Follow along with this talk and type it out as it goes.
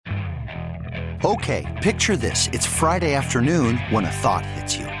Okay, picture this. It's Friday afternoon when a thought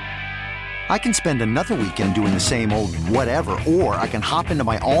hits you. I can spend another weekend doing the same old whatever, or I can hop into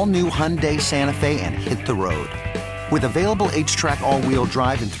my all-new Hyundai Santa Fe and hit the road. With available H-Track all-wheel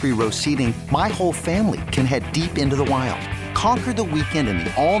drive and 3-row seating, my whole family can head deep into the wild. Conquer the weekend in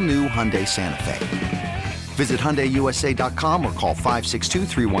the all-new Hyundai Santa Fe. Visit HyundaiUSA.com or call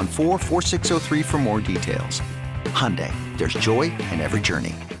 562-314-4603 for more details. Hyundai, there's joy in every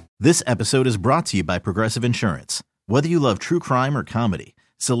journey. This episode is brought to you by Progressive Insurance. Whether you love true crime or comedy,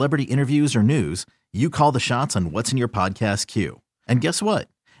 celebrity interviews or news, you call the shots on what's in your podcast queue. And guess what?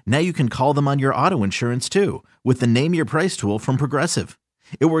 Now you can call them on your auto insurance too with the Name Your Price tool from Progressive.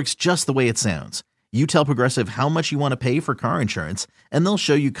 It works just the way it sounds. You tell Progressive how much you want to pay for car insurance, and they'll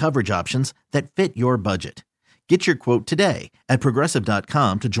show you coverage options that fit your budget. Get your quote today at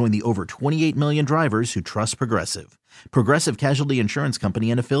Progressive.com to join the over 28 million drivers who trust Progressive. Progressive Casualty Insurance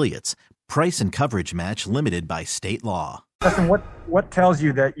Company and Affiliates. Price and coverage match limited by state law. Justin, what tells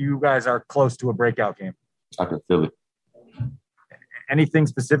you that you guys are close to a breakout game? I can feel it. Anything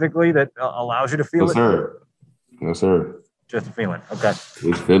specifically that allows you to feel it? No, sir. Just a feeling. Okay.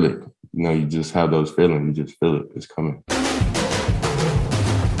 Just feel it. You know, you just have those feelings. You just feel it. It's coming.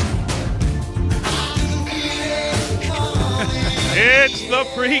 It's the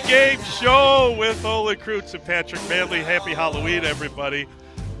pregame show with Olin Kreutz and Patrick Manley. Happy Halloween, everybody.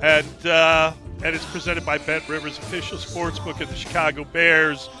 And it's presented by Bet Rivers, official sportsbook of the Chicago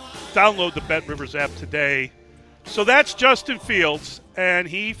Bears. Download the Bet Rivers app today. So that's Justin Fields, and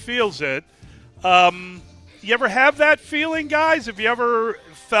he feels it. You ever have that feeling, guys? Have you ever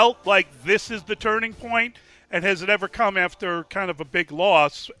felt like this is the turning point? And has it ever come after kind of a big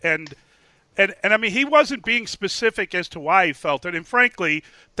loss? And I mean, he wasn't being specific as to why he felt it. And frankly,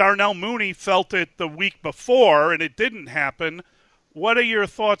 Darnell Mooney felt it the week before, and it didn't happen. What are your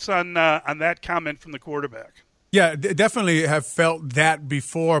thoughts on that comment from the quarterback? Yeah, definitely have felt that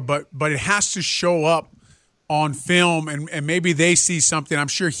before, but it has to show up on film, and maybe they see something. I'm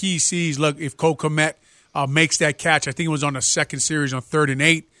sure he sees, look, if Cole Kmet makes that catch, I think it was on the second series on 3rd and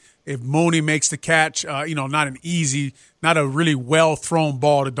 8. If Mooney makes the catch, not a really well-thrown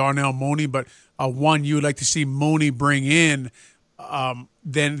ball to Darnell Mooney, but one you would like to see Mooney bring in,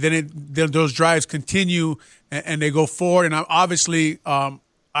 then those drives continue and they go forward. And obviously,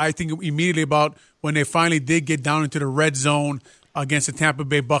 I think immediately about when they finally did get down into the red zone against the Tampa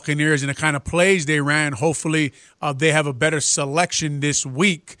Bay Buccaneers and the kind of plays they ran. Hopefully, they have a better selection this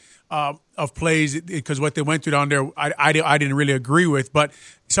week of plays, because what they went through down there, I didn't really agree with. But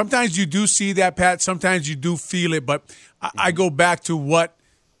sometimes you do see that, Pat. Sometimes you do feel it. But I go back to what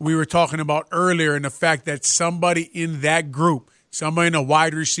we were talking about earlier, and the fact that somebody in that group, somebody in a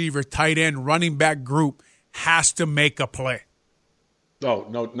wide receiver, tight end, running back group, has to make a play. Oh,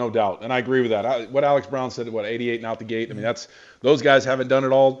 no doubt. And I agree with that. What Alex Brown said, 88 and out the gate, I mean, those guys haven't done it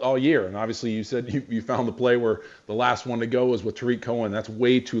all year. And obviously you said you found the play where the last one to go was with Tariq Cohen. That's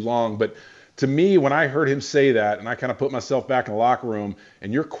way too long. But to me, when I heard him say that, and I kind of put myself back in the locker room,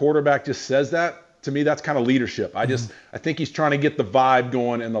 and your quarterback just says that, to me, that's kind of leadership. I think he's trying to get the vibe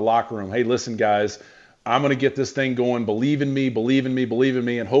going in the locker room. Hey, listen, guys, I'm going to get this thing going. Believe in me, believe in me, believe in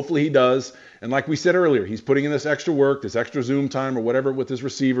me. And hopefully he does. And like we said earlier, he's putting in this extra work, this extra Zoom time or whatever with his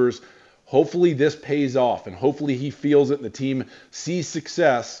receivers. Hopefully this pays off, and hopefully he feels it and the team sees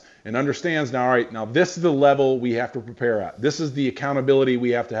success and understands now, all right, now this is the level we have to prepare at. This is the accountability we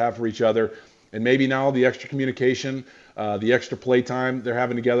have to have for each other. And maybe now the extra communication, the extra play time they're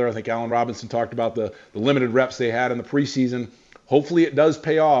having together. I think Allen Robinson talked about the limited reps they had in the preseason. Hopefully it does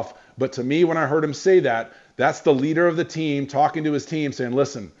pay off. But to me, when I heard him say that, that's the leader of the team talking to his team saying,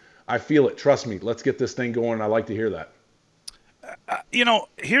 listen, I feel it. Trust me. Let's get this thing going. I like to hear that.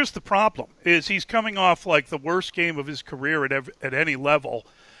 Here's the problem, is he's coming off like the worst game of his career at any level.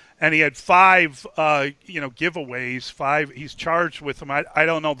 And he had 5, giveaways, 5. He's charged with them. I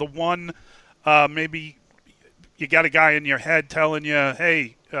don't know. The one, maybe you got a guy in your head telling you,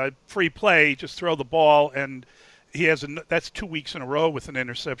 hey, free play, just throw the ball. And he has that's 2 weeks in a row with an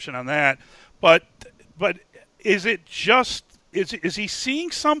interception on that. But is it just, is he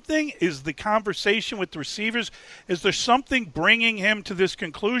seeing something? Is the conversation with the receivers, is there something bringing him to this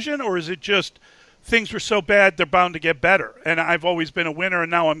conclusion? Or is it just things were so bad they're bound to get better, and I've always been a winner and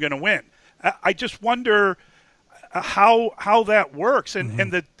now I'm going to win? I just wonder how that works. And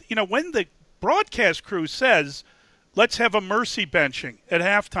and when the broadcast crew says, let's have a mercy benching at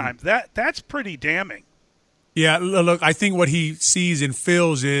halftime, that's pretty damning. Yeah, look, I think what he sees and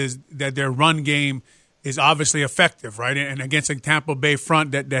feels is that their run game is obviously effective, right? And against a Tampa Bay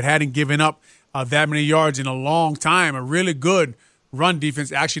front that hadn't given up that many yards in a long time, a really good run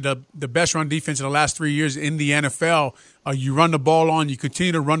defense, actually the best run defense in the last 3 years in the NFL. You run the ball on, you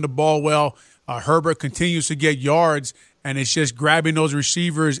continue to run the ball well. Herbert continues to get yards, and it's just grabbing those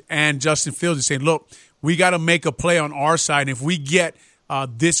receivers and Justin Fields and saying, look, we got to make a play on our side. And if we get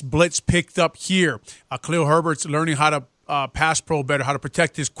this blitz picked up here, Khalil Herbert's learning how to pass pro better, how to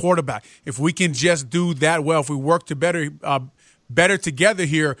protect his quarterback. If we can just do that well, if we work to better together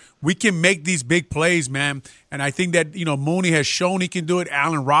here, we can make these big plays, man. And I think that, Mooney has shown he can do it.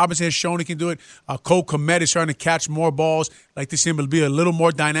 Allen Robinson has shown he can do it. Cole Kmet is starting to catch more balls. Like to see him be a little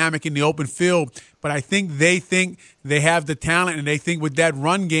more dynamic in the open field. But I think they have the talent, and they think with that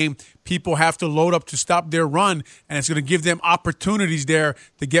run game, people have to load up to stop their run, and it's going to give them opportunities there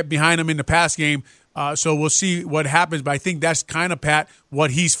to get behind them in the pass game. So we'll see what happens. But I think that's kind of, Pat,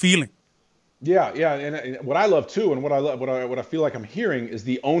 what he's feeling. Yeah, and what I love too, and what I feel like I'm hearing is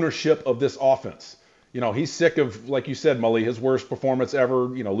the ownership of this offense. He's sick of, like you said, Mully, his worst performance ever.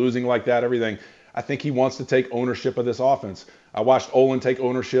 Losing like that, everything. I think he wants to take ownership of this offense. I watched Olin take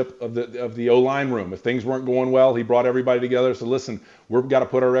ownership of the O-line room. If things weren't going well, he brought everybody together. So listen, we've got to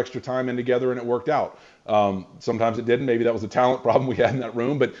put our extra time in together, and it worked out. Sometimes it didn't. Maybe that was a talent problem we had in that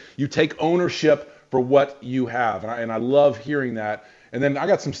room. But you take ownership for what you have, and I love hearing that. And then I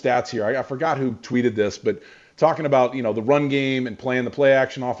got some stats here. I forgot who tweeted this, but talking about, the run game and playing the play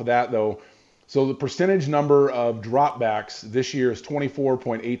action off of that, though. So the percentage number of dropbacks this year is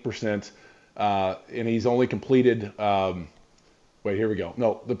 24.8%, and he's only completed here we go.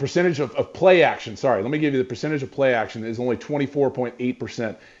 No, the percentage of play action, sorry, let me give you the percentage of play action is only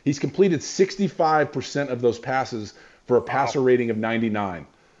 24.8%. He's completed 65% of those passes for a passer rating of 99.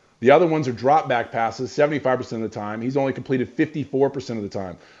 The other ones are drop back passes, 75% of the time. He's only completed 54% of the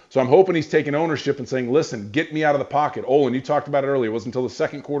time. So I'm hoping he's taking ownership and saying, listen, get me out of the pocket. Olin, you talked about it earlier. It wasn't until the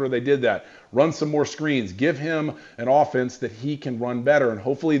second quarter they did that. Run some more screens. Give him an offense that he can run better. And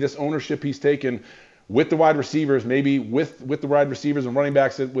hopefully this ownership he's taken with the wide receivers, maybe with the wide receivers and running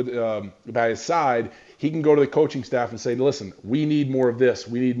backs by his side, he can go to the coaching staff and say, listen, we need more of this.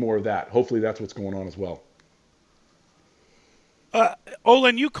 We need more of that. Hopefully that's what's going on as well.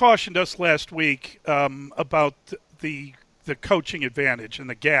 Olin, you cautioned us last week about the coaching advantage and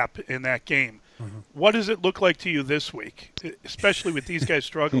the gap in that game. Mm-hmm. What does it look like to you this week, especially with these guys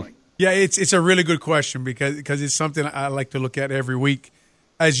struggling? Yeah, it's a really good question because it's something I like to look at every week.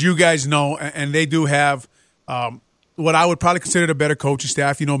 As you guys know, and they do have what I would probably consider the better coaching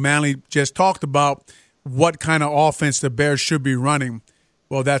staff. Manley just talked about what kind of offense the Bears should be running.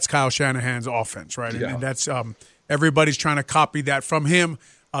 Well, that's Kyle Shanahan's offense, right? Yeah. And that's everybody's trying to copy that from him.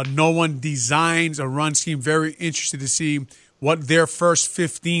 No one designs a run scheme. Very interested to see what their first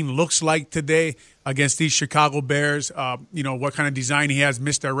 15 looks like today against these Chicago Bears. What kind of design he has,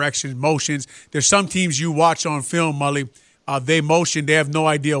 misdirections, motions. There's some teams you watch on film, Mully, they motion. They have no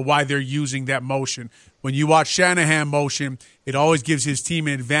idea why they're using that motion. When you watch Shanahan motion, it always gives his team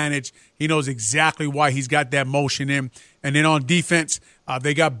an advantage. He knows exactly why he's got that motion in. And then on defense,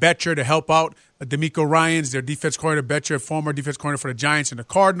 they got Betcher to help out. D'Amico Ryans, their defense coordinator, Betcher, former defense coordinator for the Giants and the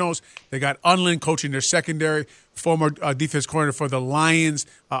Cardinals. They got Unlin coaching their secondary, former defense coordinator for the Lions.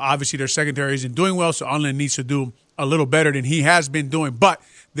 Obviously, their secondary isn't doing well, so Unlin needs to do a little better than he has been doing. But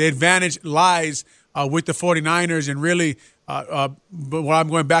the advantage lies with the 49ers, and really while I'm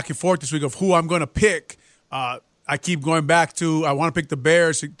going back and forth this week of who I'm going to pick, I keep going back to I want to pick the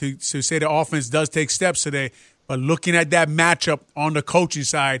Bears to say the offense does take steps today. But looking at that matchup on the coaching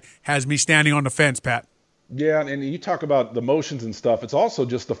side has me standing on the fence, Pat. Yeah, and you talk about the motions and stuff. It's also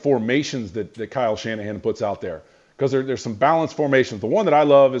just the formations that Kyle Shanahan puts out there. Because there's some balanced formations. The one that I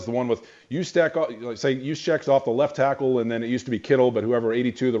love is the one with Juszczyk's off the left tackle, and then it used to be Kittle, but whoever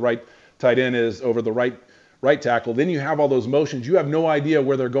 82, the right tight end is over the right tackle. Then you have all those motions. You have no idea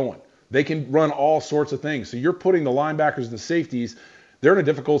where they're going. They can run all sorts of things. So you're putting the linebackers and the safeties, they're in a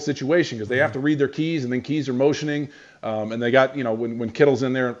difficult situation because they have to read their keys, and then keys are motioning. And they got, when Kittle's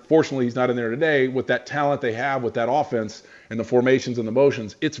in there, fortunately he's not in there today, with that talent they have with that offense and the formations and the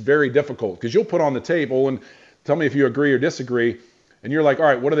motions, it's very difficult because you'll put on the tape, Olin, tell me if you agree or disagree, and you're like, all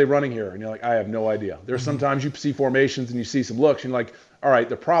right, what are they running here? And you're like, I have no idea. There's sometimes you see formations and you see some looks, and you're like, all right,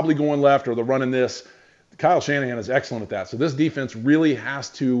 they're probably going left or they're running this. Kyle Shanahan is excellent at that. So this defense really has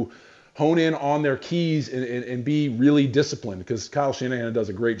to hone in on their keys and be really disciplined because Kyle Shanahan does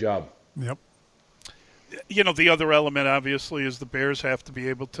a great job. Yep. The other element, obviously, is the Bears have to be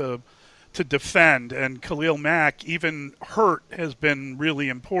able to defend, and Khalil Mack, even hurt, has been really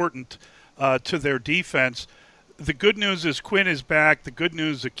important to their defense. The good news is Quinn is back. The good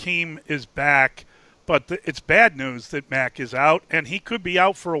news, Akeem is back. But it's bad news that Mack is out, and he could be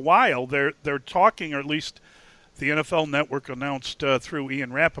out for a while. They're talking, or at least The NFL Network announced through Ian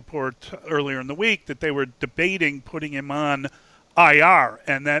Rappaport earlier in the week that they were debating putting him on IR,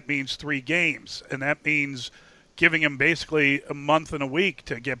 and that means 3 games, and that means giving him basically a month and a week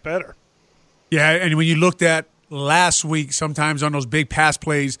to get better. Yeah, and when you looked at last week, sometimes on those big pass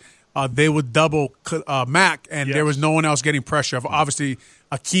plays, they would double Mack, and there was no one else getting pressure. Obviously,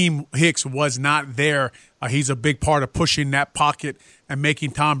 Akeem Hicks was not there. He's a big part of pushing that pocket and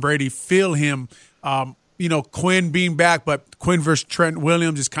making Tom Brady feel him. Quinn being back, but Quinn versus Trent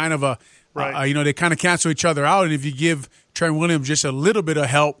Williams is kind of they kind of cancel each other out. And if you give Trent Williams just a little bit of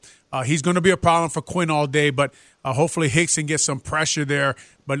help, he's going to be a problem for Quinn all day. But hopefully Hicks can get some pressure there.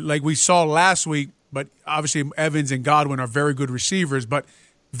 But like we saw last week, but obviously Evans and Godwin are very good receivers. But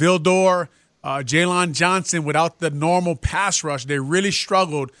Vildor, Jalen Johnson, without the normal pass rush, they really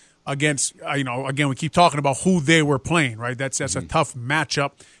struggled against, again, we keep talking about who they were playing, right? That's a tough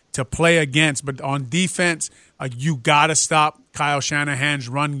matchup to play against. But on defense, you got to stop Kyle Shanahan's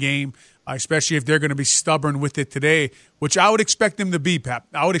run game, especially if they're going to be stubborn with it today, which I would expect them to be, Pat.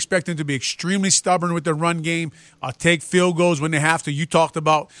 I would expect them to be extremely stubborn with the run game, take field goals when they have to. You talked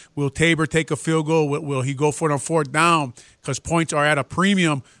about, will Tabor take a field goal? Will he go for it on 4th down? Because points are at a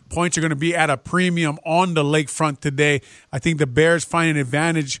premium. Points are going to be at a premium on the lakefront today. I think the Bears find an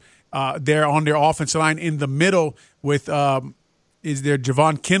advantage there on their offensive line in the middle with is their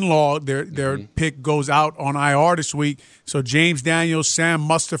Javon Kinlaw. Their pick goes out on IR this week. So James Daniels, Sam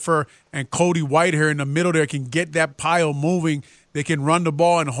Mustipher, and Cody Whitehair in the middle there can get that pile moving. They can run the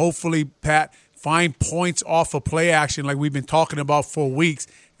ball and hopefully, Pat, find points off of play action like we've been talking about for weeks.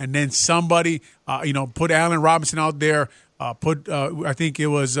 And then somebody, put Allen Robinson out there. I think it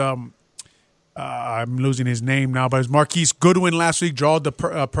was I'm losing his name now, but it was Marquise Goodwin last week, drawed the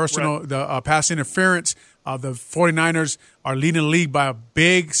pass interference. The 49ers are leading the league by a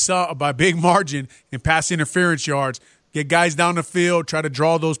big margin in pass interference yards. Get guys down the field, try to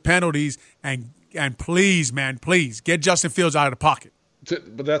draw those penalties, and please, man, please get Justin Fields out of the pocket.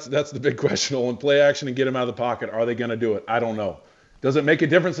 But that's the big question. In play action and get him out of the pocket. Are they going to do it? I don't know. Does it make a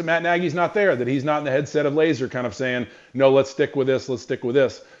difference that Matt Nagy's not there, that he's not in the headset of laser kind of saying, no, let's stick with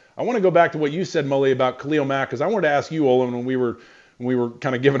this, I want to go back to what you said, Mully, about Khalil Mack, because I wanted to ask you, Olin, when we were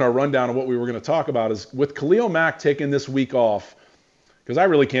kind of giving our rundown of what we were going to talk about, is with Khalil Mack taking this week off, because I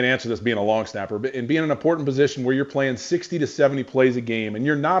really can't answer this being a long snapper, but in being in an important position where you're playing 60 to 70 plays a game and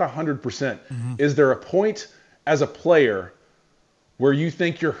you're not 100%, is there a point as a player where you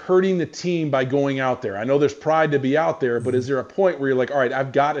think you're hurting the team by going out there? I know there's pride to be out there, but is there a point where you're like, all right,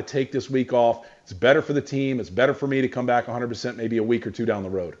 I've got to take this week off. It's better for the team. It's better for me to come back 100% maybe a week or two down the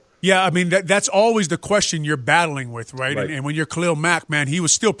road. Yeah, I mean, that's always the question you're battling with, right? And when you're Khalil Mack, man, he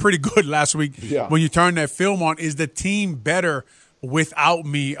was still pretty good last week. Yeah. When you turn that film on, is the team better without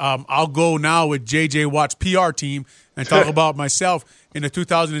me? I'll go now with J.J. Watt's PR team and talk about myself. In the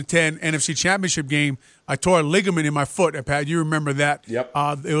 2010 NFC Championship game, I tore a ligament in my foot. And Pat, you remember that? Yep.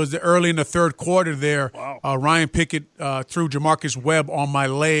 It was early in the third quarter there. Wow. Ryan Pickett threw Jamarcus Webb on my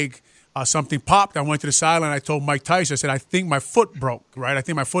leg. Something popped. I went to the sideline. I told Mike Tice, I said, I think my foot broke, right? I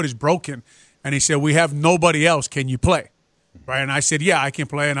think my foot is broken. And he said, we have nobody else. Can you play? Right? And I said, yeah, I can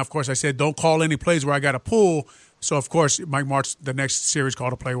play. And, of course, I said, don't call any plays where I got to pull. So, of course, Mike Martz, the next series,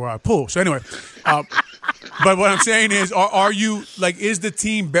 called a play where I pull. So, anyway, but what I'm saying is, are you, like, is the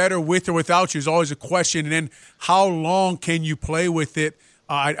team better with or without you is always a question. And then how long can you play with it?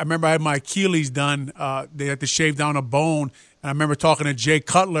 I remember I had my Achilles done. They had to shave down a bone. And I remember talking to Jay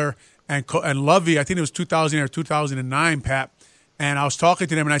Cutler and Lovey. I think it was 2000 or 2009, Pat. And I was talking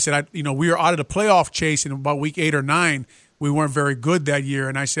to them, and I said, we were out of the playoff chase in about week 8 or 9. We weren't very good that year.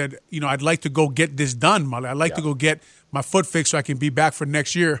 And I said, I'd like to go get this done, Molly. I'd like to go get my foot fixed so I can be back for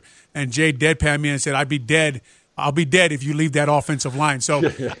next year. And Jay deadpanned me and said, I'll be dead if you leave that offensive line. So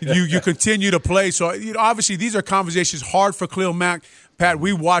you continue to play. So, obviously, these are conversations hard for Khalil Mack. Pat,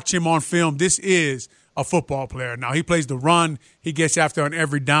 we watch him on film. This is a football player. Now, he plays the run. He gets after on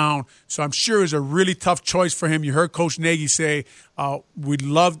every down. So I'm sure it's a really tough choice for him. You heard Coach Nagy say we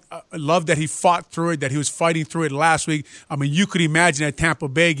love that he fought through it, that he was fighting through it last week. I mean, you could imagine that Tampa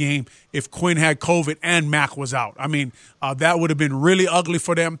Bay game if Quinn had COVID and Mack was out. I mean, that would have been really ugly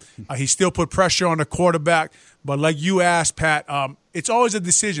for them. He still put pressure on the quarterback. But like you asked, Pat, it's always a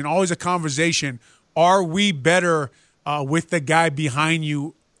decision, always a conversation. Are we better with the guy behind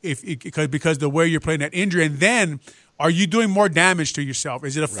you because the way you're playing that injury? And then Are you doing more damage to yourself?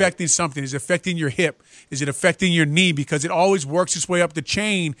 Is it affecting something? Is it affecting your hip? Is it affecting your knee? Because it always works its way up the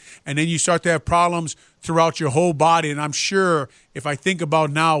chain, and then you start to have problems throughout your whole body. And I'm sure if I think about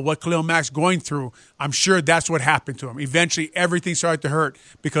now what Khalil Mack's going through, I'm sure that's what happened to him. Eventually, everything started to hurt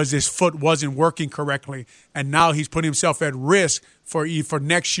because his foot wasn't working correctly, and now he's putting himself at risk for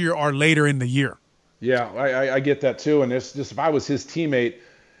next year or later in the year. Yeah, I get that too. And it's just if I was his teammate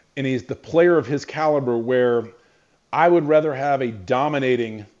and he's the player of his caliber, where I would rather have a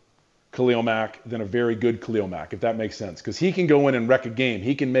dominating Khalil Mack than a very good Khalil Mack, if that makes sense. Because he can go in and wreck a game.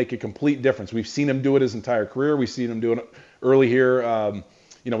 He can make a complete difference. We've seen him do it his entire career. We've seen him do it early here.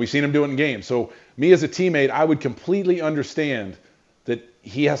 We've seen him do it in games. So me as a teammate, I would completely understand that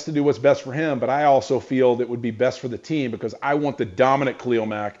he has to do what's best for him, but I also feel that it would be best for the team because I want the dominant Khalil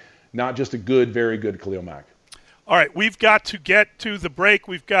Mack, not just a good, very good Khalil Mack. All right, we've got to get to the break.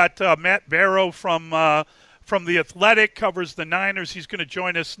 We've got Matt Barrow from The Athletic, covers the Niners. He's going to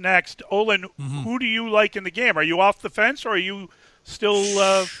join us next. Olin, who do you like in the game? Are you off the fence or are you still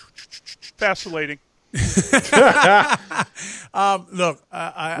vacillating? Look,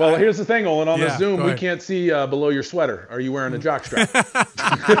 well, here's the thing, Olin. On the Zoom, we ahead. can't see below your sweater. Are you wearing a jockstrap?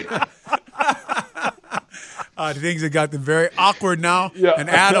 Things have gotten very awkward now. Yeah. And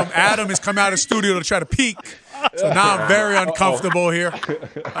Adam has come out of the studio to try to peek. So now I'm very uncomfortable here.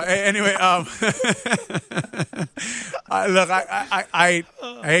 Anyway, look, I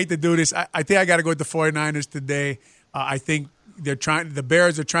hate to do this. I think I got to go with the 49ers today. I think the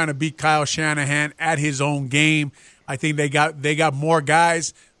Bears are trying to beat Kyle Shanahan at his own game. I think they got more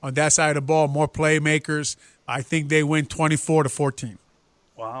guys on that side of the ball, more playmakers. I think they win 24-14.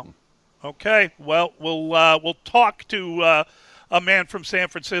 Wow. Okay. Well, we'll talk to a man from San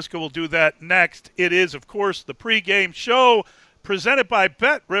Francisco. We'll do that next. It is, of course, the pregame show presented by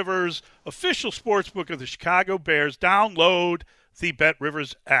Bet Rivers, official sportsbook of the Chicago Bears. Download the Bet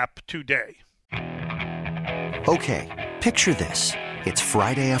Rivers app today. Okay, picture this. It's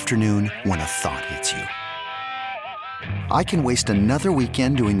Friday afternoon when a thought hits you. I can waste another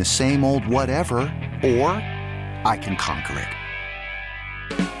weekend doing the same old whatever, or I can conquer it.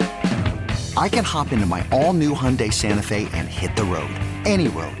 I can hop into my all-new Hyundai Santa Fe and hit the road. Any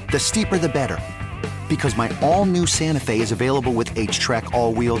road. The steeper, the better. Because my all-new Santa Fe is available with H-Track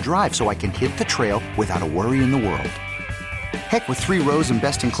all-wheel drive, so I can hit the trail without a worry in the world. Heck, with 3 rows and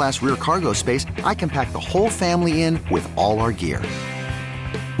best-in-class rear cargo space, I can pack the whole family in with all our gear.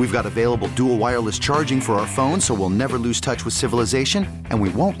 We've got available dual wireless charging for our phones, so we'll never lose touch with civilization, and we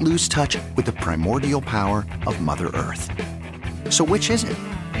won't lose touch with the primordial power of Mother Earth. So which is it?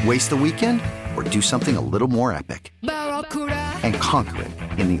 Waste the weekend or do something a little more epic? And conquer it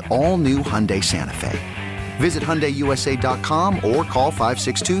in the all-new Hyundai Santa Fe. Visit HyundaiUSA.com or call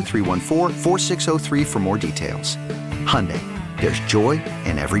 562-314-4603 for more details. Hyundai, there's joy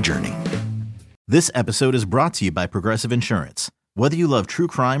in every journey. This episode is brought to you by Progressive Insurance. Whether you love true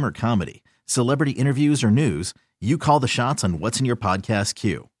crime or comedy, celebrity interviews or news, you call the shots on what's in your podcast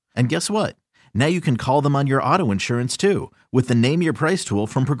queue. And guess what? Now you can call them on your auto insurance too with the Name Your Price tool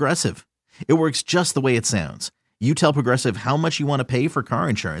from Progressive. It works just the way it sounds. You tell Progressive how much you want to pay for car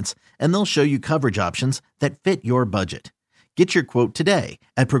insurance, and they'll show you coverage options that fit your budget. Get your quote today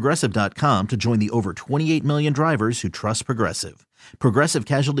at Progressive.com to join the over 28 million drivers who trust Progressive. Progressive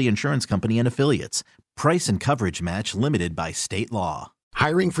Casualty Insurance Company and Affiliates. Price and coverage match limited by state law.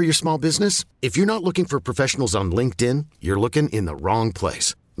 Hiring for your small business? If you're not looking for professionals on LinkedIn, you're looking in the wrong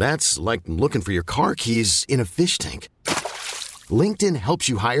place. That's like looking for your car keys in a fish tank. LinkedIn helps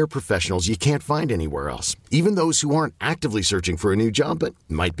you hire professionals you can't find anywhere else, even those who aren't actively searching for a new job but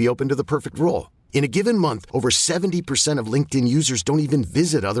might be open to the perfect role. In a given month, over 70% of LinkedIn users don't even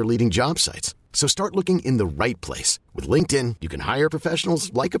visit other leading job sites. So start looking in the right place. With LinkedIn, you can hire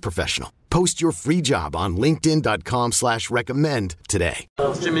professionals like a professional. Post your free job on linkedin.com/recommend today.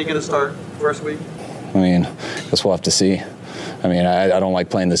 Is Jimmy going to start first week? I mean, guess we'll have to see. I mean, I don't like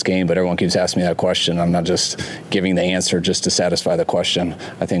playing this game, but everyone keeps asking me that question. I'm not just giving the answer just to satisfy the question.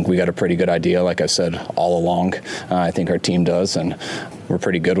 I think we got a pretty good idea, like I've said all along. I think our team does, and we're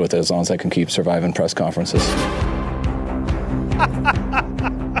pretty good with it as long as I can keep surviving press conferences.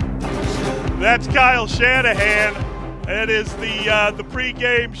 That's Kyle Shanahan. It is the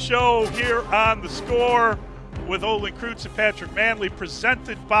pregame show here on The Score with Olin Kreutz and Patrick Manley,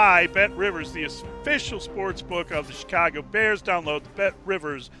 presented by Bet Rivers, the official sports book of the Chicago Bears. Download the Bet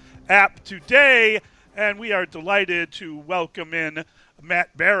Rivers app today. And we are delighted to welcome in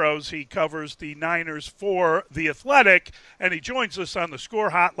Matt Barrows. He covers the Niners for The Athletic, and he joins us on the Score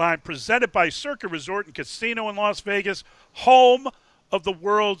Hotline, presented by Circa Resort and Casino in Las Vegas, home of the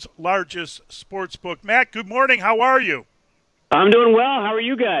world's largest sports book. Matt, good morning. How are you? I'm doing well. How are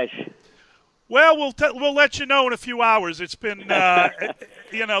you guys? Well, we'll let you know in a few hours. It's been,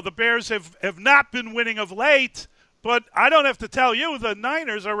 the Bears have not been winning of late, but I don't have to tell you, the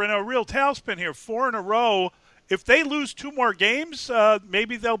Niners are in a real tailspin here, 4 in a row. If they lose 2 more games,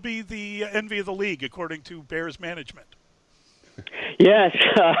 maybe they'll be the envy of the league, according to Bears management. Yes,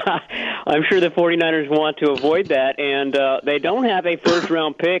 I'm sure the 49ers want to avoid that, and they don't have a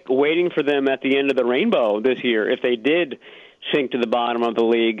first-round pick waiting for them at the end of the rainbow this year. If they did sink to the bottom of the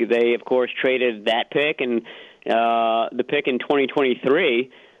league, they, of course, traded that pick and the pick in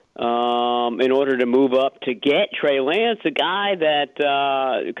 2023 in order to move up to get Trey Lance, a guy that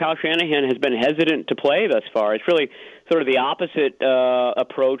Kyle Shanahan has been hesitant to play thus far. It's really sort of the opposite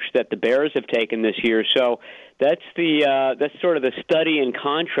approach that the Bears have taken this year. So that's sort of the study and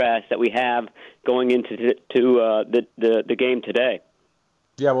contrast that we have going into the game today.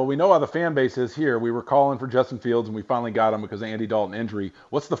 Yeah, well, we know how the fan base is here. We were calling for Justin Fields, and we finally got him because of Andy Dalton injury.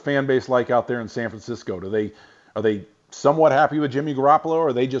 What's the fan base like out there in San Francisco? Are they somewhat happy with Jimmy Garoppolo,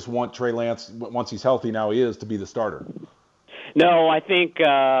 or they just want Trey Lance, once he's healthy, now he is, to be the starter? No, I think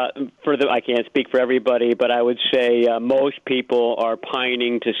I can't speak for everybody, but I would say most people are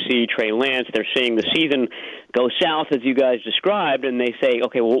pining to see Trey Lance. They're seeing the season go south, as you guys described, and they say,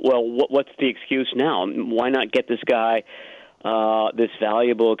 okay, well what's the excuse now? Why not get this guy this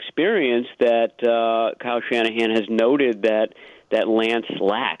valuable experience that Kyle Shanahan has noted that Lance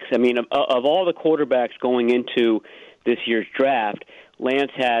lacks? I mean, of all the quarterbacks going into this year's draft,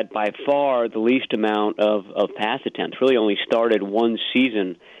 Lance had by far the least amount of pass attempts. Really only started one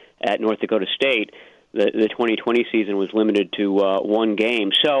season at North Dakota State. The 2020 season was limited to one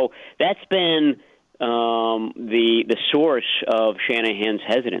game. So that's been the source of Shanahan's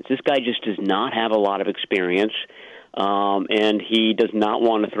hesitance. This guy just does not have a lot of experience. And he does not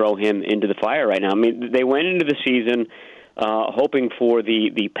want to throw him into the fire right now. I mean, they went into the season hoping for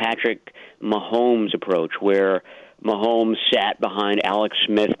the Patrick Mahomes approach, where Mahomes sat behind Alex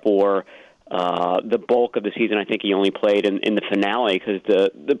Smith for the bulk of the season. I think he only played in the finale because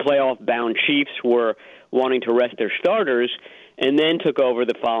the playoff-bound Chiefs were wanting to rest their starters, and then took over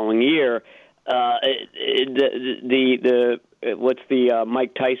the following year. What's the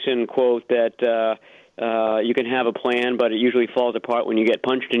Mike Tyson quote that you can have a plan, but it usually falls apart when you get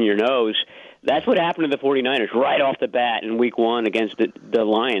punched in your nose? That's what happened to the 49ers right off the bat in Week 1 against the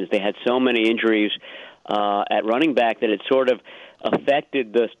Lions. They had so many injuries at running back that it sort of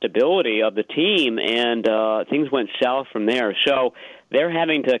affected the stability of the team, and things went south from there. So they're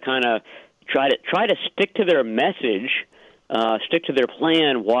having to kind of try to stick to their message, stick to their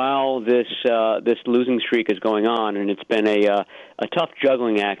plan while this losing streak is going on, and it's been a tough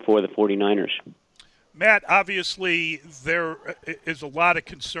juggling act for the 49ers. Matt, obviously there is a lot of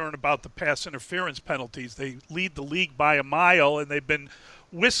concern about the pass interference penalties. They lead the league by a mile, and they've been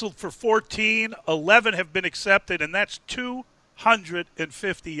whistled for 14. 11 have been accepted, and that's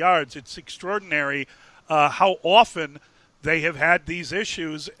 250 yards. It's extraordinary how often they have had these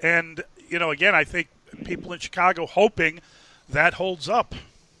issues. And, again, I think people in Chicago hoping that holds up.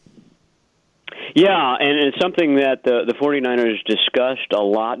 Yeah, and it's something that the 49ers discussed a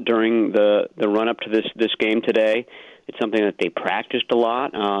lot during the run-up to this game today. It's something that they practiced a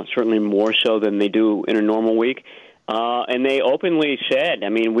lot, certainly more so than they do in a normal week. And they openly said, I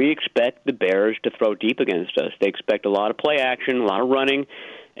mean, we expect the Bears to throw deep against us. They expect a lot of play action, a lot of running,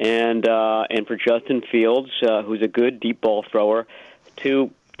 and for Justin Fields, who's a good deep ball thrower, to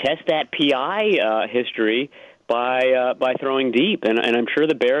test that PI history by throwing deep. And I'm sure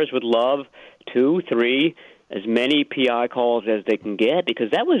the Bears would love 2, 3, as many PI calls as they can get, because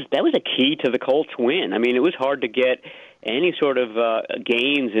that was a key to the Colts win. I mean, it was hard to get any sort of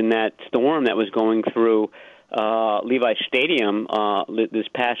gains in that storm that was going through Levi's Stadium this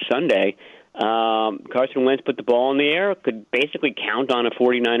past Sunday. Carson Wentz put the ball in the air, could basically count on a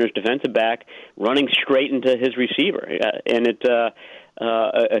 49ers defensive back running straight into his receiver, and it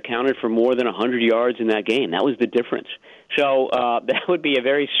accounted for more than 100 yards in that game. That was the difference. So that would be a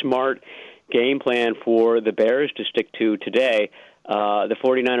very smart game plan for the Bears to stick to today. The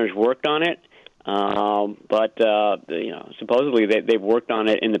 49ers worked on it, but supposedly they've worked on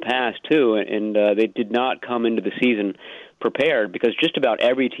it in the past too, and they did not come into the season prepared, because just about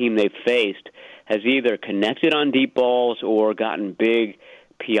every team they've faced has either connected on deep balls or gotten big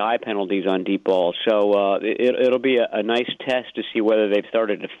PI penalties on deep balls. So it'll be a nice test to see whether they've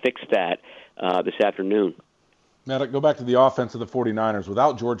started to fix that this afternoon. Matt, go back to the offense of the 49ers.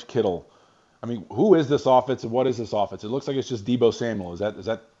 Without George Kittle, I mean, who is this offense and what is this offense? It looks like it's just Deebo Samuel. Is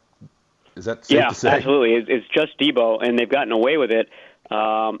that Is that safe to say? Yeah, absolutely. It's just Debo, and they've gotten away with it.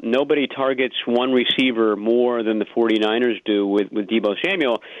 Nobody targets one receiver more than the 49ers do with Debo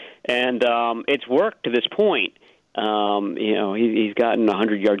Samuel, and it's worked to this point. He's gotten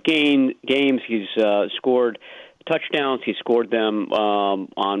 100-yard games. He's scored touchdowns. He scored them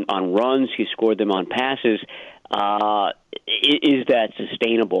on runs. He scored them on passes. Is that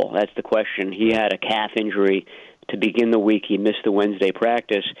sustainable? That's the question. He had a calf injury to begin the week. He missed the Wednesday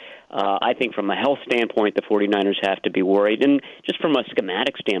practice. I think from a health standpoint, the 49ers have to be worried. And just from a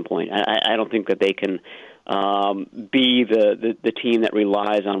schematic standpoint, I don't think that they can be the team that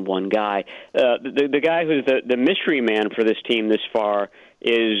relies on one guy. The guy who's the mystery man for this team this far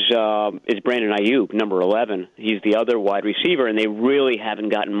is Brandon Ayuk, number 11. He's the other wide receiver, and they really haven't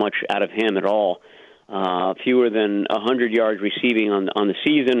gotten much out of him at all. Fewer than 100 yards receiving on the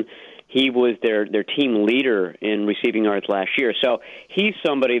season. He was their team leader in receiving yards last year. So he's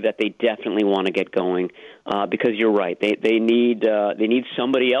somebody that they definitely want to get going because you're right. They need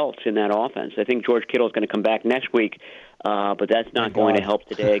somebody else in that offense. I think George Kittle is going to come back next week, but that's not going to help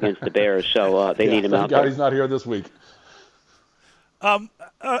today against the Bears. So they need him out there. He's not here this week.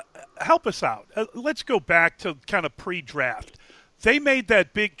 Help us out. Let's go back to kind of pre-draft. They made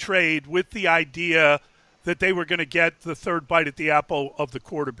that big trade with the idea that they were going to get the third bite at the apple of the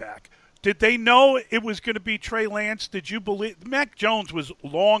quarterback. Did they know it was going to be Trey Lance? Did you believe? Mac Jones was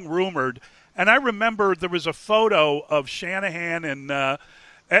long rumored, and I remember there was a photo of Shanahan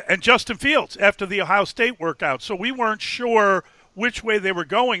and Justin Fields after the Ohio State workout. So we weren't sure which way they were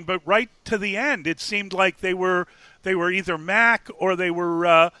going, but right to the end, it seemed like they were either Mac or they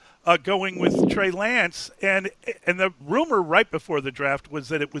were going with Trey Lance, and the rumor right before the draft was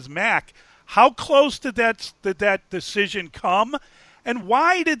that it was Mac. How close did that decision come, and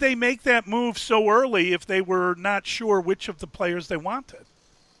why did they make that move so early if they were not sure which of the players they wanted?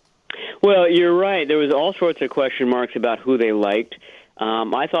 Well, you're right. There was all sorts of question marks about who they liked.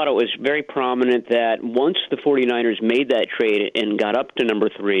 I thought it was very prominent that once the 49ers made that trade and got up to number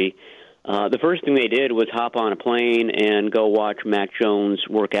 3, the first thing they did was hop on a plane and go watch Mac Jones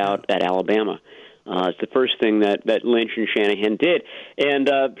work out at Alabama. It's the first thing that Lynch and Shanahan did. And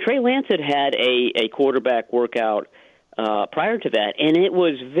Trey Lance had a quarterback workout prior to that, and it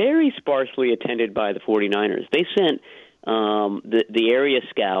was very sparsely attended by the 49ers. They sent the area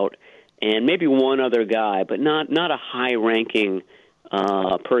scout and maybe one other guy, but not a high-ranking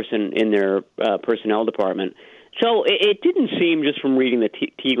person in their personnel department. So it didn't seem, just from reading the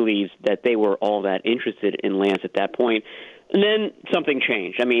tea leaves, that they were all that interested in Lance at that point. And then something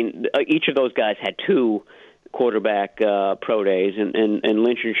changed. I mean, each of those guys had 2 quarterback pro days, and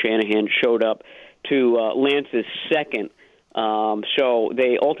Lynch and Shanahan showed up to Lance's second. So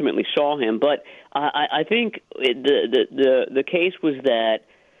they ultimately saw him. But I think the case was that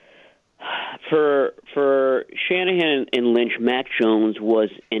for Shanahan and Lynch, Mac Jones was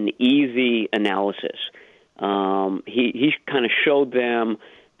an easy analysis. He kind of showed them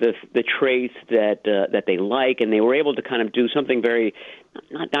the traits that they like, and they were able to kind of do something very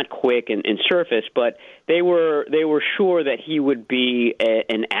not quick and surface, but they were sure that he would be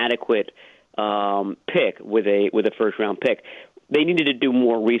an adequate pick with a first round pick. They needed to do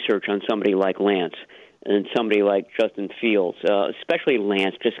more research on somebody like Lance and somebody like Justin Fields, especially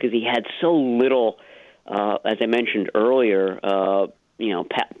Lance, just because he had so little, as I mentioned earlier,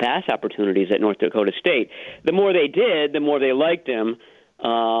 pass opportunities at North Dakota State. The more they did, the more they liked him.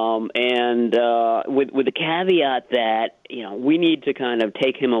 And with the caveat that, we need to kind of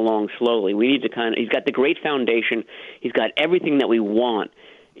take him along slowly. We need to he's got the great foundation. He's got everything that we want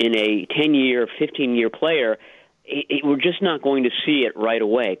in a 10-year, 15-year player. We're just not going to see it right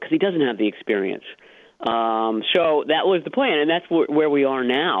away because he doesn't have the experience. So that was the plan, and that's where we are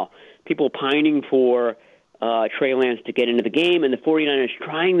now. People pining for Trey Lance to get into the game, and the 49ers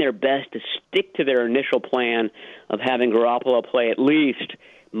trying their best to stick to their initial plan of having Garoppolo play at least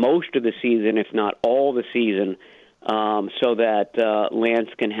most of the season, if not all the season, so that Lance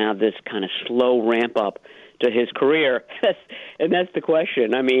can have this kind of slow ramp-up to his career. And that's the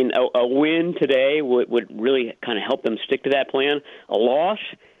question. I mean, a win today would really kind of help them stick to that plan. A loss,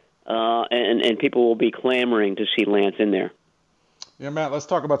 and people will be clamoring to see Lance in there. Yeah, Matt, let's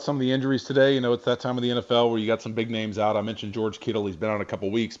talk about some of the injuries today. It's that time of the NFL where you got some big names out. I mentioned George Kittle. He's been out a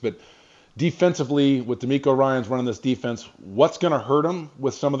couple weeks. But defensively, with DeMeco Ryans running this defense, what's going to hurt him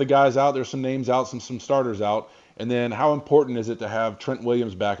with some of the guys out? There's some names out, some starters out. And then how important is it to have Trent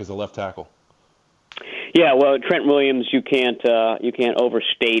Williams back as a left tackle? Yeah, well, Trent Williams, you can't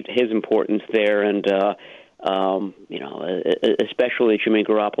overstate his importance there. And Especially Jimmy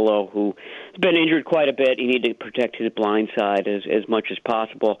Garoppolo, who's been injured quite a bit. You need to protect his blind side as much as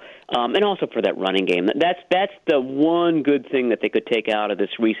possible, and also for that running game. That's the one good thing that they could take out of this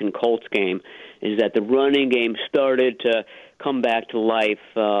recent Colts game, is that the running game started to come back to life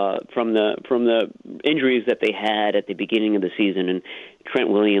from the injuries that they had at the beginning of the season, and Trent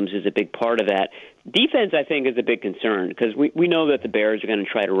Williams is a big part of that. Defense, I think, is a big concern because we know that the Bears are going to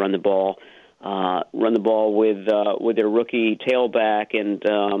try to run the ball with their rookie tailback, and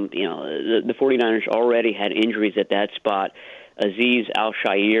the 49ers already had injuries at that spot. Azeez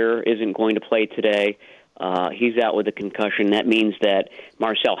Al-Shaair isn't going to play today. He's out with a concussion. That means that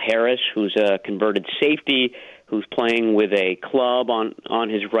Marcel Harris, who's a converted safety, who's playing with a club on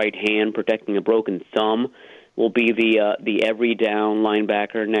his right hand, protecting a broken thumb, will be the every down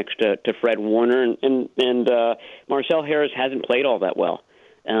linebacker next to Fred Warner. And Marcel Harris hasn't played all that well.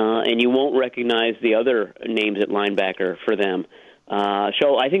 And you won't recognize the other names at linebacker for them.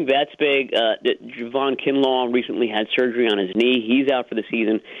 So I think that's big. Javon Kinlaw recently had surgery on his knee. He's out for the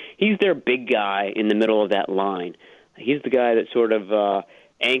season. He's their big guy in the middle of that line. He's the guy that sort of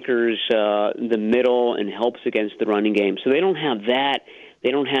anchors the middle and helps against the running game. So they don't have that. They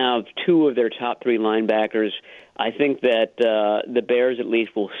don't have two of their top three linebackers. I think that the Bears at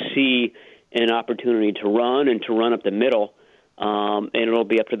least will see an opportunity to run and to run up the middle, and it'll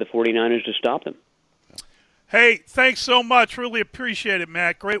be up to the 49ers to stop them. Hey, thanks so much. Really appreciate it,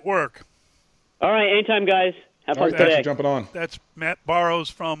 Matt. Great work. All right, anytime, guys. Have fun today. Thanks for jumping on. That's Matt Barrows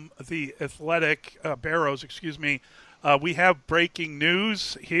from The Athletic. Barrows, excuse me. We have breaking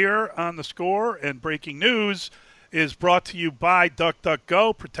news here on The Score, and breaking news is brought to you by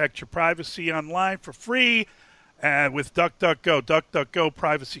DuckDuckGo. Protect your privacy online for free with DuckDuckGo. DuckDuckGo,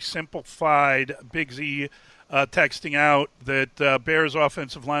 privacy simplified. Big Z texting out that Bears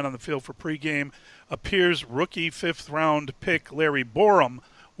offensive line on the field for pregame appears rookie fifth-round pick Larry Borom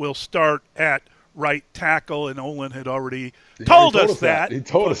will start at right tackle, and Olin had already told us that. He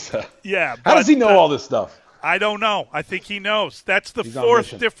told us that. Yeah. How does he know all this stuff? I don't know. I think he knows. That's the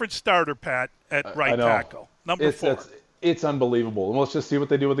fourth different starter, Pat, at right tackle. Number 4. It's unbelievable. And let's just see what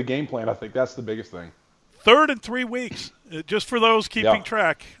they do with the game plan. I think that's the biggest thing. 3rd in 3 weeks. Just for those keeping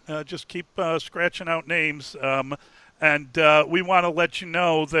track. Just keep scratching out names. And we want to let you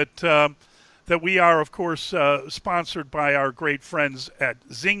know that that we are, of course, sponsored by our great friends at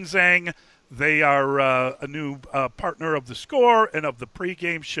Zing Zang. They are a new partner of The Score and of the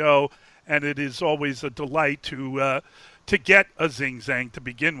pregame show, and it is always a delight to get a Zing Zang to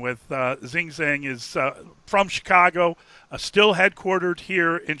begin with. Zing Zang is from Chicago, still headquartered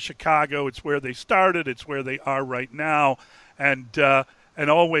here in Chicago. It's where they started. It's where they are right now, and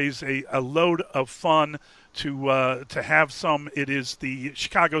always a load of fun to have some. It is the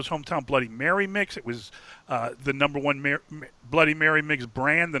Chicago's hometown Bloody Mary mix. It was the number one Bloody Mary mix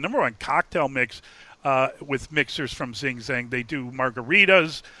brand, the number one cocktail mix with mixers from Zing Zang. They do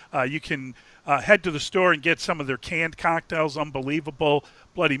margaritas. You can head to the store and get some of their canned cocktails. Unbelievable.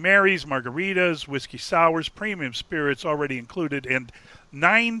 Bloody Marys, margaritas, whiskey sours, premium spirits already included, and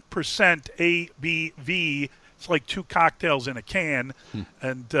 9% ABV. It's like 2 cocktails in a can.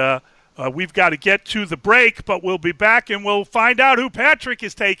 And we've got to get to the break, but we'll be back and we'll find out who Patrick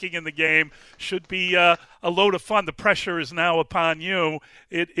is taking in the game. Should be a load of fun. The pressure is now upon you.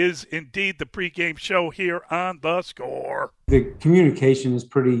 It is indeed the pregame show here on The Score. The communication is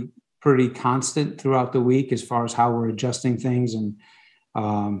pretty constant throughout the week as far as how we're adjusting things, and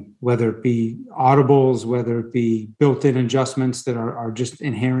whether it be audibles, whether it be built-in adjustments that are just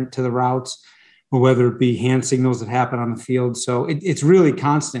inherent to the routes, or whether it be hand signals that happen on the field. So it's really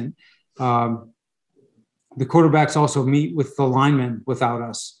constant. The quarterbacks also meet with the linemen without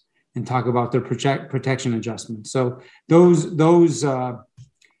us and talk about their protection adjustments. So those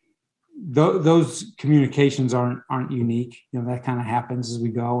communications aren't unique. That kind of happens as we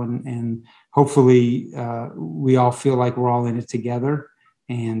go, and hopefully we all feel like we're all in it together.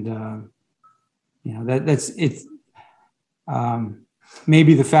 And that's it.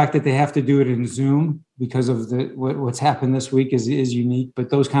 Maybe the fact that they have to do it in Zoom because of what's happened this week is unique, but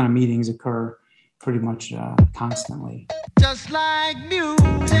those kind of meetings occur pretty much constantly. Just like music.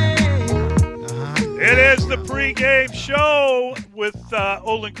 It is the pregame show with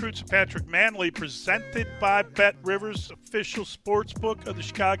Olin Kreutz and Patrick Manley, presented by Bet Rivers, official sportsbook of the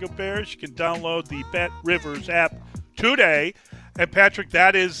Chicago Bears. You can download the Bet Rivers app today. And Patrick,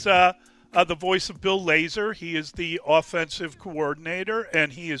 that is the voice of Bill Lazor. He is the offensive coordinator,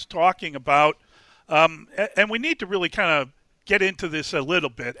 and he is talking about and we need to really kind of get into this a little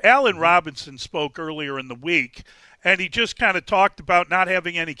bit. Allen Robinson spoke earlier in the week, and he just kind of talked about not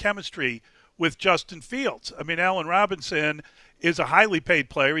having any chemistry with Justin Fields. I mean, Allen Robinson is a highly paid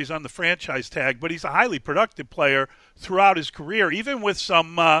player. He's on the franchise tag, but he's a highly productive player throughout his career, even with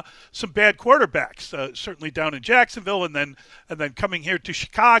some bad quarterbacks, certainly down in Jacksonville and then coming here to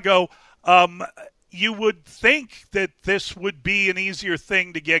Chicago. You would think that this would be an easier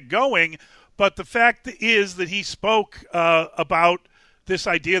thing to get going, but the fact is that he spoke about this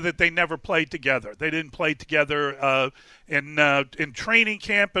idea that they never played together. They didn't play together in training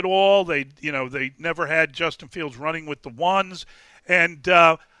camp at all. They never had Justin Fields running with the ones. And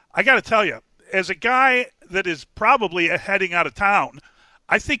I got to tell you, as a guy that is probably heading out of town,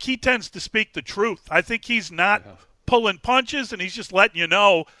 I think he tends to speak the truth. I think he's not pulling punches, and he's just letting you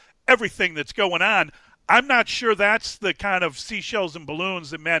know everything that's going on. I'm not sure that's the kind of seashells and balloons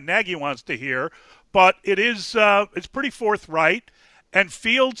that Matt Nagy wants to hear, but it's pretty forthright. And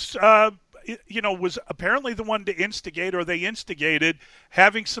Fields, was apparently the one to instigate, or they instigated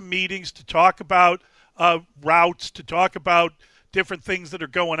having some meetings to talk about routes, to talk about different things that are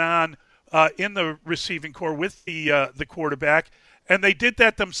going on in the receiving corps with the quarterback. And they did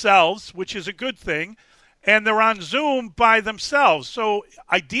that themselves, which is a good thing. And they're on Zoom by themselves. So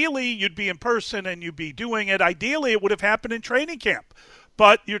ideally, you'd be in person and you'd be doing it. Ideally, it would have happened in training camp.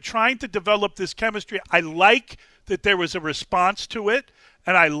 But you're trying to develop this chemistry. I like that there was a response to it,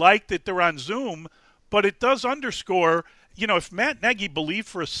 and I like that they're on Zoom. But it does underscore, if Matt Nagy believed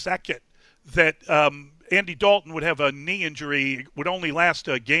for a second that Andy Dalton would have a knee injury, would only last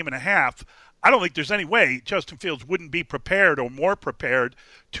a game and a half, I don't think there's any way Justin Fields wouldn't be prepared or more prepared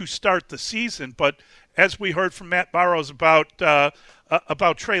to start the season. But as we heard from Matt Barrows about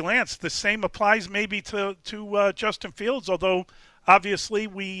Trey Lance, the same applies maybe to Justin Fields, although obviously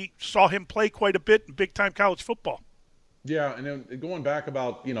we saw him play quite a bit in big-time college football. Yeah, and then going back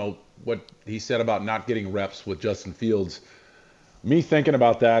about, what he said about not getting reps with Justin Fields, me thinking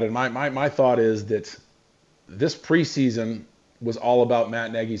about that, and my thought is that this preseason was all about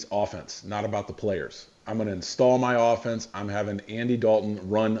Matt Nagy's offense, not about the players. I'm going to install my offense. I'm having Andy Dalton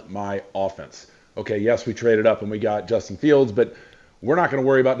run my offense. Okay, yes, we traded up and we got Justin Fields, but we're not going to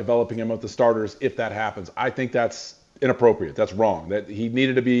worry about developing him with the starters if that happens. I think that's inappropriate. That's wrong. That he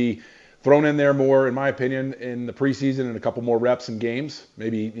needed to be thrown in there more, in my opinion, in the preseason and a couple more reps in games.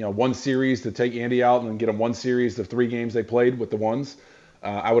 Maybe one series to take Andy out and get him one series of 3 games they played with the ones.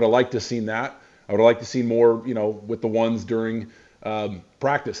 I would have liked to have seen that. I would have liked to see more, with the ones during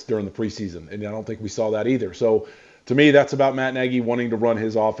practice during the preseason, and I don't think we saw that either. So to me, that's about Matt Nagy wanting to run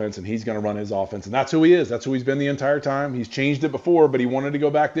his offense, and he's going to run his offense, and that's who he is. That's who he's been the entire time. He's changed it before, but he wanted to go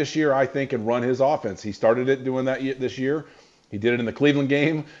back this year, I think, and run his offense. He started it doing that this year. He did it in the Cleveland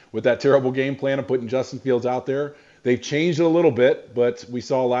game with that terrible game plan of putting Justin Fields out there. They've changed it a little bit, but we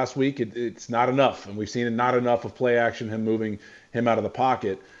saw last week it's not enough, and we've seen it not enough of play action, him moving him out of the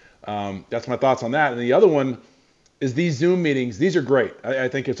pocket. That's my thoughts on that. And the other one is these Zoom meetings. These are great. I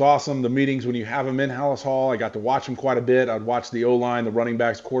think it's awesome. The meetings when you have them in Hallis Hall, I got to watch them quite a bit. I'd watch the O-line, the running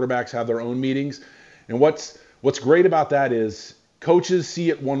backs, quarterbacks have their own meetings. And what's great about that is coaches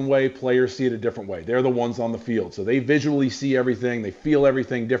see it one way, players see it a different way. They're the ones on the field. So they visually see everything. They feel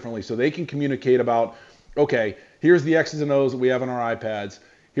everything differently. So they can communicate about, okay, here's the X's and O's that we have on our iPads.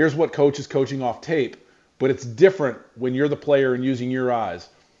 Here's what coach is coaching off tape. But it's different when you're the player and using your eyes.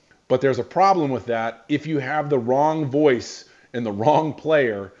 But there's a problem with that if you have the wrong voice and the wrong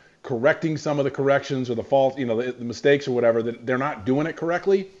player correcting some of the corrections or the fault, the mistakes or whatever, that they're not doing it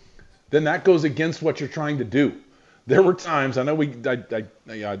correctly, then that goes against what you're trying to do. There were times, I know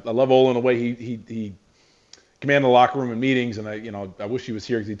I love Olin the way he commanded the locker room in meetings, and I wish he was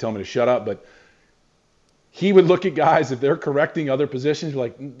here because he'd tell me to shut up, but he would look at guys, if they're correcting other positions, you're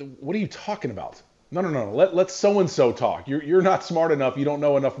like, what are you talking about? No. Let so-and-so talk. You're not smart enough. You don't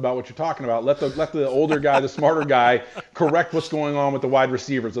know enough about what you're talking about. Let the older guy, the smarter guy, correct what's going on with the wide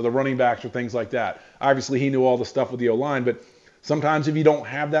receivers or the running backs or things like that. Obviously, he knew all the stuff with the O-line, but sometimes if you don't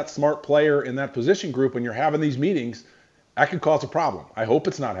have that smart player in that position group and you're having these meetings, that could cause a problem. I hope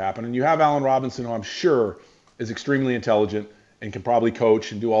it's not happening. You have Allen Robinson, who I'm sure is extremely intelligent and can probably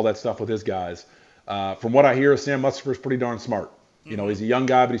coach and do all that stuff with his guys. From what I hear, Sam Mustipher is pretty darn smart. He's a young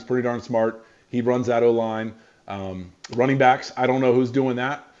guy, but he's pretty darn smart. He runs that O-line. Running backs, I don't know who's doing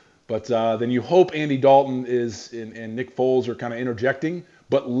that. But then you hope Andy Dalton and Nick Foles are kind of interjecting,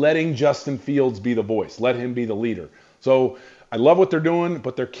 but letting Justin Fields be the voice. Let him be the leader. So I love what they're doing,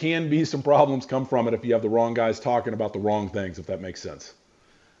 but there can be some problems come from it if you have the wrong guys talking about the wrong things, if that makes sense.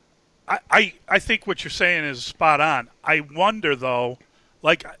 I think what you're saying is spot on. I wonder, though,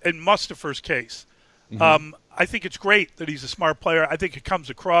 like in Mustipher's case, Mm-hmm. I think it's great that he's a smart player. I think it comes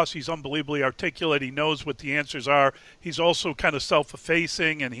across. He's unbelievably articulate. He knows what the answers are. He's also kind of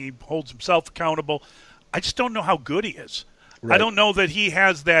self-effacing, and he holds himself accountable. I just don't know how good he is. Right. I don't know that he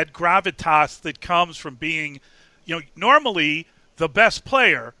has that gravitas that comes from being, normally the best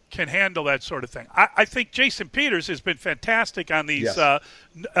player can handle that sort of thing. I think Jason Peters has been fantastic on these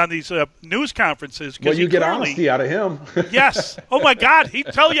news conferences. Well, you get honesty out of him. Yes. Oh, my God. He'd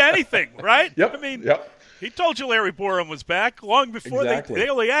tell you anything, right? Yep. I mean, yep. He told you Larry Borum was back long before they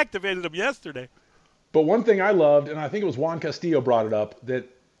only activated him yesterday. But one thing I loved, and I think it was Juan Castillo brought it up, that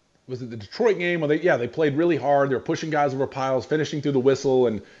was it the Detroit game where they played really hard. They were pushing guys over piles, finishing through the whistle.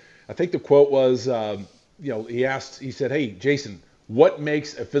 And I think the quote was, he said, "Hey, Jason, what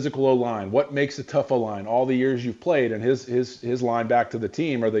makes a physical O-line? What makes a tough O-line? All the years you've played." And his line back to the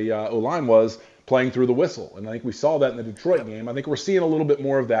team or the O-line was playing through the whistle. And I think we saw that in the Detroit game. I think we're seeing a little bit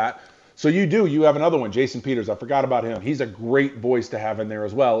more of that. So you have another one, Jason Peters. I forgot about him. He's a great voice to have in there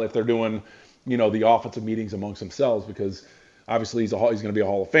as well if they're doing, the offensive meetings amongst themselves, because obviously he's going to be a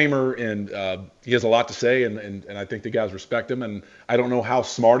Hall of Famer, and he has a lot to say, and I think the guys respect him. And I don't know how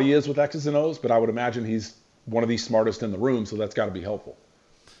smart he is with X's and O's, but I would imagine he's one of the smartest in the room, so that's got to be helpful.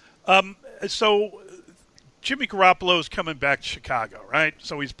 So Jimmy Garoppolo's coming back to Chicago, right?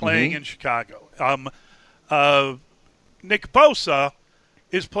 So he's playing in Chicago. Nick Bosa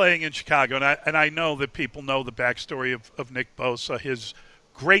is playing in Chicago, and I know that people know the backstory of Nick Bosa. His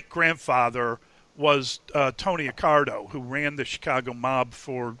great-grandfather was Tony Accardo, who ran the Chicago mob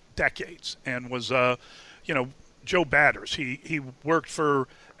for decades and was, Joe Batters. He worked for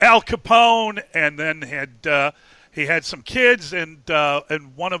Al Capone, and then he had some kids, and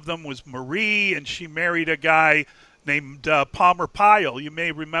one of them was Marie, and she married a guy named Palmer Pyle. You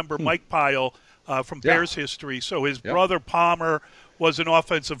may remember Mike Pyle from Bears history. So his brother Palmer was an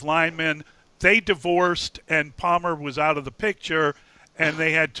offensive lineman. They divorced, and Palmer was out of the picture, and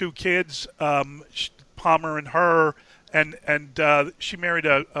they had two kids, Palmer and her, and she married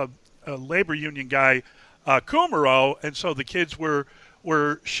a labor union guy, Kumaro, and so the kids were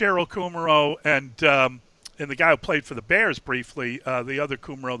Cheryl Kumaro and the guy who played for the Bears briefly, the other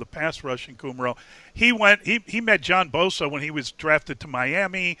Kumaro, the pass rushing Kumaro. He met John Bosa when he was drafted to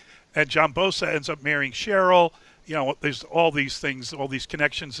Miami, and John Bosa ends up marrying Cheryl. There's all these things, all these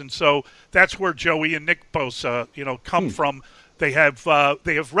connections, and so that's where Joey and Nick Bosa, come from. They have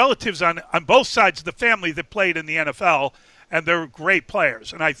relatives on both sides of the family that played in the NFL, and they're great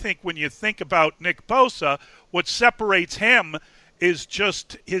players. And I think when you think about Nick Bosa, what separates him is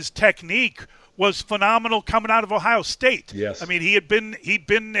just his technique was phenomenal coming out of Ohio State. Yes. I mean, he'd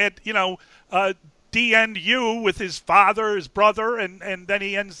been at DNU with his father, his brother, and then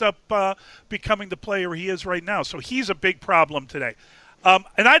he ends up becoming the player he is right now. So he's a big problem today.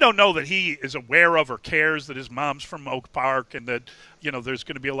 And I don't know that he is aware of or cares that his mom's from Oak Park and that, there's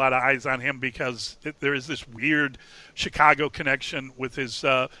going to be a lot of eyes on him because there is this weird Chicago connection with his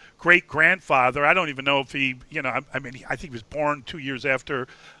great-grandfather. I don't even know if he, I think he was born 2 years after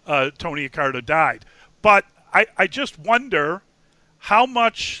Tony Accardo died. But I just wonder how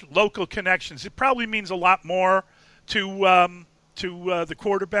much local connections. It probably means a lot more to the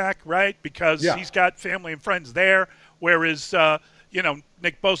quarterback, right? Because he's got family and friends there, whereas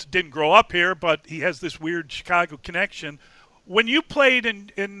Nick Bosa didn't grow up here, but he has this weird Chicago connection. When you played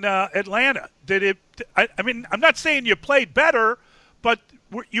in Atlanta, did it? I'm not saying you played better, but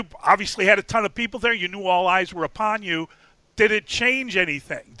you obviously had a ton of people there. You knew all eyes were upon you. Did it change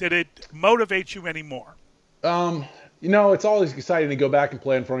anything? Did it motivate you anymore? It's always exciting to go back and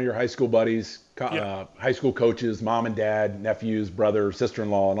play in front of your high school buddies, high school coaches, mom and dad, nephews, brother,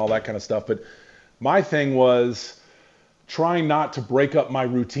 sister-in-law, and all that kind of stuff. But my thing was trying not to break up my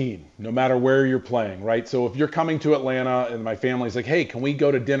routine, no matter where you're playing, right? So if you're coming to Atlanta and my family's like, hey, can we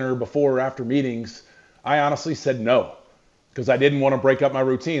go to dinner before or after meetings? I honestly said no, because I didn't want to break up my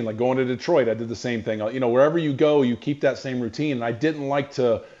routine. Like going to Detroit, I did the same thing. Wherever you go, you keep that same routine. And I didn't like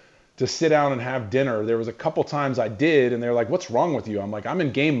to sit down and have dinner. There was a couple times I did, and they're like, what's wrong with you? I'm like, I'm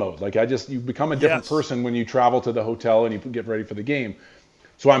in game mode. Like you become a different person when you travel to the hotel and you get ready for the game.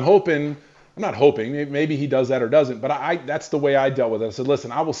 So I'm not hoping, maybe he does that or doesn't, but that's the way I dealt with it. I said,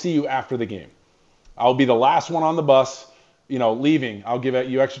 listen, I will see you after the game. I'll be the last one on the bus, leaving. I'll give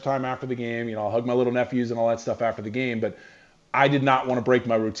you extra time after the game. I'll hug my little nephews and all that stuff after the game. But I did not want to break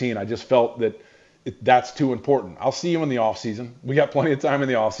my routine. I just felt that that's too important. I'll see you in the off season. We got plenty of time in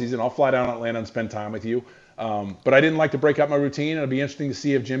the off season. I'll fly down to Atlanta and spend time with you. But I didn't like to break up my routine. It'll be interesting to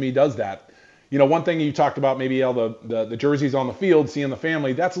see if Jimmy does that. One thing you talked about, maybe all the jerseys on the field, seeing the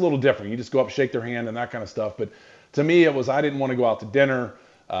family, that's a little different. You just go up, shake their hand and that kind of stuff. But to me, it was I didn't want to go out to dinner.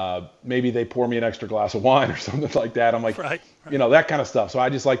 Maybe they pour me an extra glass of wine or something like that. I'm like, right. That kind of stuff. So I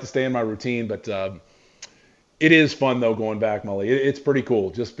just like to stay in my routine. But it is fun, though, going back, Mully. It's pretty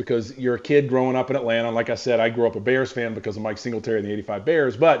cool just because you're a kid growing up in Atlanta. And like I said, I grew up a Bears fan because of Mike Singletary and the 85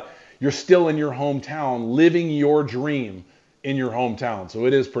 Bears. But you're still in your hometown, living your dream in your hometown. So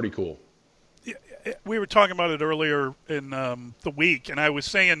it is pretty cool. We were talking about it earlier in the week, and I was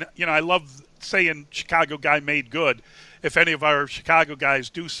saying, I love saying Chicago guy made good. If any of our Chicago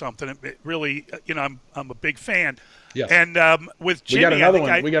guys do something, it really, I'm a big fan. Yes. And with Jimmy,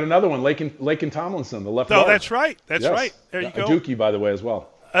 we got another one. Lakin Tomlinson, the left guard. Oh, that's right. That's right. There you go. Dookie, by the way, as well.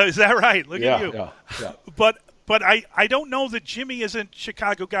 Is that right? Look at you. Yeah. But I don't know that Jimmy isn't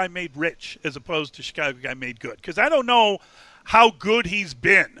Chicago guy made rich as opposed to Chicago guy made good, because I don't know how good he's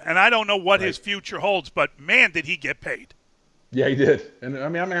been, and I don't know what his future holds, but man, did he get paid. Yeah, he did. And I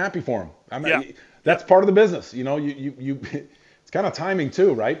mean, I'm happy for him. That's part of the business. You it's kind of timing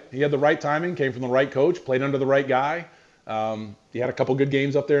too, right? He had the right timing, came from the right coach, played under the right guy. He had a couple good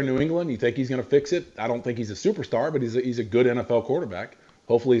games up there in New England. You think he's going to fix it? I don't think he's a superstar, but he's a good NFL quarterback.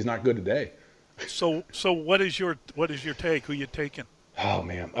 Hopefully he's not good today. So what is your take? Who you taking? Oh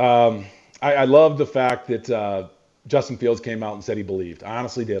man. I love the fact that Justin Fields came out and said he believed. I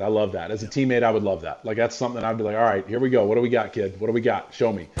honestly did. I love that. As a teammate, I would love that. Like, that's something I'd be like, all right, here we go. What do we got, kid? What do we got?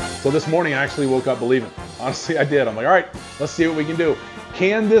 Show me. So this morning, I actually woke up believing. Honestly, I did. I'm like, all right, let's see what we can do.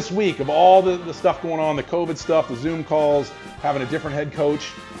 Can this week, of all the stuff going on, the COVID stuff, the Zoom calls, having a different head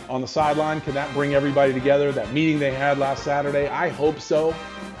coach on the sideline, can that bring everybody together? That meeting they had last Saturday, I hope so.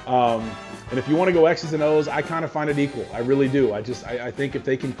 And if you want to go X's and O's, I kind of find it equal. I really do. I think if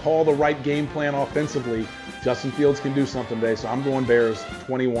they can call the right game plan offensively, Justin Fields can do something today. So I'm going Bears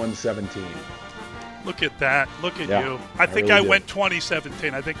 21-17. Look at that. Look at you. I think I went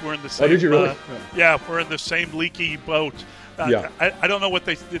 2017. I think we're in the same. Oh, did you really? Yeah, we're in the same leaky boat. I don't know what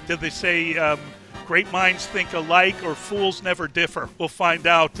did they say. Great minds think alike, or fools never differ. We'll find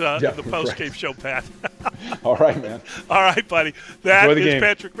out in the post-game show, Pat. All right, man. All right, buddy. That is game.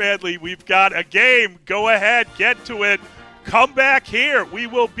 Patrick Madley. We've got a game. Go ahead, get to it. Come back here. We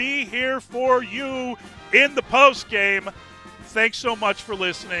will be here for you in the post-game. Thanks so much for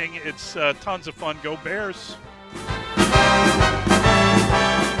listening. It's tons of fun. Go Bears.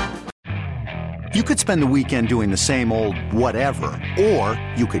 You could spend the weekend doing the same old whatever, or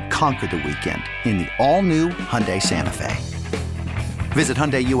you could conquer the weekend in the all-new Hyundai Santa Fe. Visit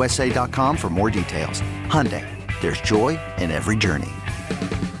HyundaiUSA.com for more details. Hyundai, there's joy in every journey.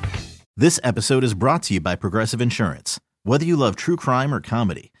 This episode is brought to you by Progressive Insurance. Whether you love true crime or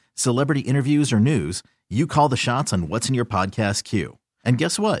comedy, celebrity interviews or news, you call the shots on what's in your podcast queue. And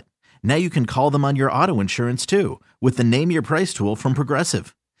guess what? Now you can call them on your auto insurance too, with the Name Your Price tool from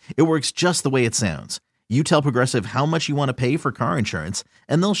Progressive. It works just the way it sounds. You tell Progressive how much you want to pay for car insurance,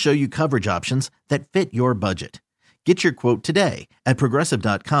 and they'll show you coverage options that fit your budget. Get your quote today at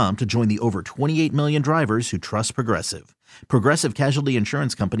Progressive.com to join the over 28 million drivers who trust Progressive. Progressive Casualty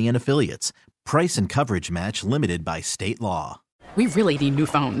Insurance Company and Affiliates. Price and coverage match limited by state law. We really need new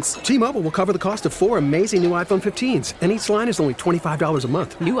phones. T-Mobile will cover the cost of 4 amazing new iPhone 15s, and each line is only $25 a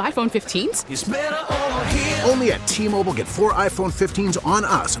month. New iPhone 15s? It's better over here. Only at T-Mobile, get 4 iPhone 15s on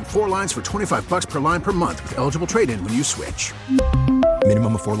us and 4 lines for $25 per line per month with eligible trade-in when you switch.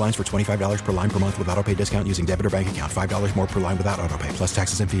 Minimum of 4 lines for $25 per line per month with autopay discount using debit or bank account. $5 more per line without autopay, plus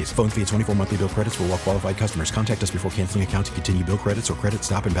taxes and fees. Phone fee at 24 monthly bill credits for well-qualified customers. Contact us before canceling account to continue bill credits or credit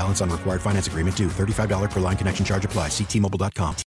stop and balance on required finance agreement due. $35 per line connection charge applies. See T-Mobile.com.